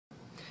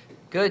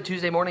Good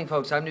Tuesday morning,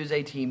 folks. I'm News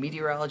 18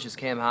 meteorologist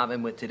Cam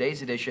Hoffman with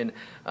today's edition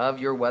of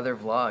your weather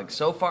vlog.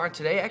 So far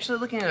today, actually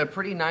looking at a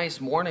pretty nice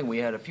morning. We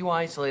had a few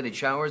isolated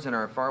showers in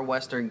our far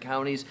western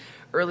counties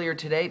earlier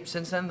today.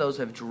 Since then, those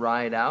have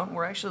dried out.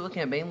 We're actually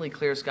looking at mainly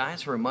clear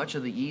skies for much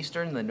of the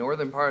eastern, the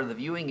northern part of the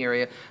viewing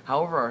area.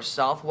 However, our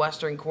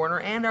southwestern corner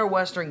and our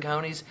western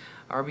counties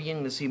are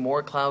beginning to see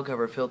more cloud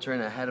cover filter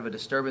in ahead of a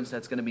disturbance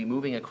that's going to be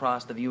moving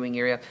across the viewing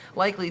area,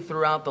 likely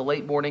throughout the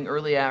late morning,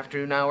 early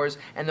afternoon hours,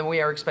 and then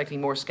we are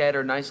expecting more scattered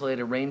and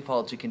isolated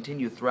rainfall to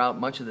continue throughout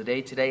much of the day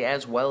today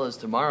as well as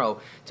tomorrow.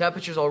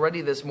 Temperatures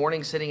already this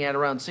morning sitting at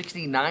around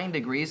 69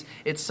 degrees.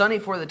 It's sunny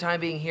for the time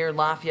being here in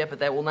Lafayette, but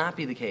that will not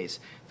be the case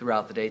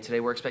throughout the day today.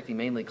 We're expecting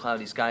mainly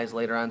cloudy skies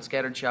later on,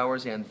 scattered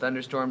showers and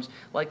thunderstorms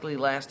likely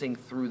lasting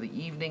through the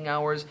evening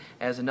hours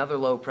as another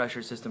low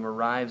pressure system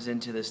arrives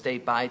into the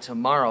state by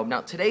tomorrow.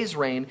 Now, today's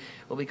rain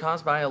will be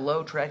caused by a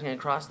low tracking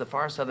across the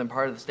far southern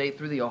part of the state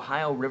through the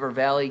Ohio River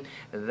Valley.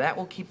 That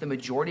will keep the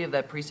majority of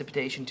that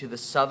precipitation to the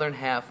southern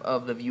half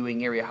of the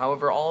viewing area.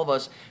 However, all of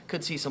us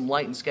could see some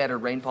light and scattered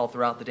rainfall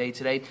throughout the day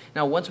today.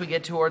 Now, once we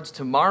get towards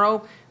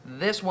tomorrow,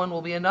 this one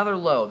will be another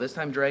low, this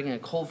time dragging a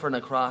cold front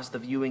across the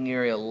viewing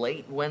area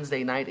late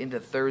Wednesday night into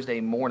Thursday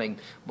morning.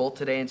 Both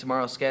today and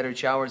tomorrow, scattered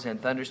showers and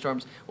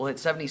thunderstorms will hit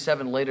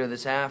 77 later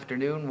this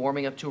afternoon,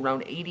 warming up to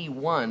around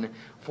 81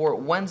 for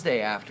Wednesday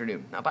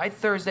afternoon. Now, by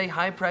Thursday,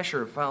 high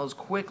pressure follows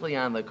quickly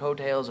on the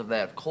coattails of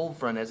that cold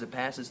front as it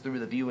passes through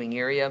the viewing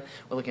area.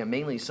 We're looking at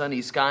mainly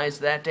sunny skies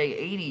that day,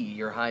 80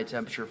 your high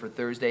temperature for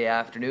Thursday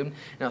afternoon.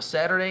 Now,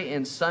 Saturday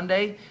and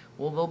Sunday,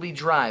 well, they'll be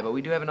dry, but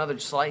we do have another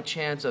slight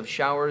chance of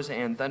showers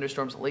and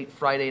thunderstorms late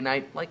Friday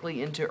night,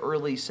 likely into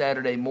early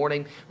Saturday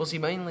morning. We'll see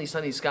mainly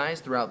sunny skies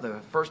throughout the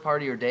first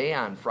part of your day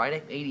on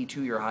Friday,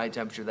 82 your high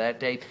temperature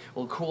that day.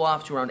 We'll cool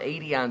off to around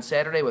 80 on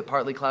Saturday with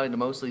partly cloudy to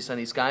mostly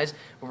sunny skies.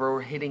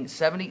 We're hitting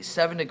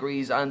 77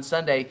 degrees on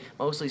Sunday,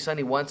 mostly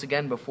sunny once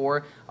again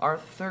before our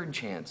third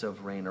chance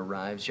of rain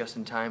arrives just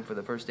in time for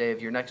the first day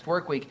of your next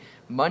work week.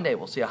 Monday,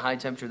 we'll see a high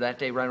temperature that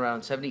day right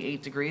around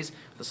 78 degrees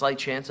with a slight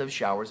chance of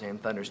showers and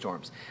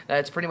thunderstorms.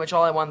 That's pretty much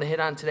all I wanted to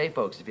hit on today,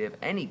 folks. If you have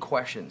any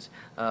questions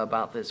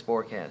about this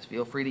forecast,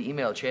 feel free to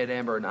email Chad,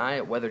 Amber, and I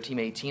at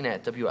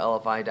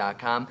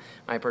weatherteam18@WLFI.com.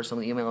 My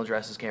personal email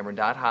address is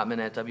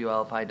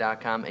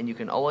Cameron.Hotman@WLFI.com, and you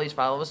can always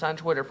follow us on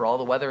Twitter for all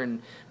the weather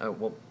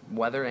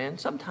and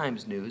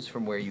sometimes news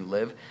from where you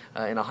live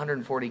in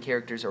 140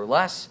 characters or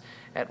less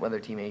at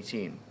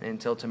WeatherTeam18.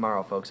 Until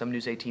tomorrow, folks, I'm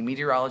News 18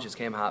 meteorologist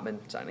Cam Hoffman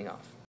signing off.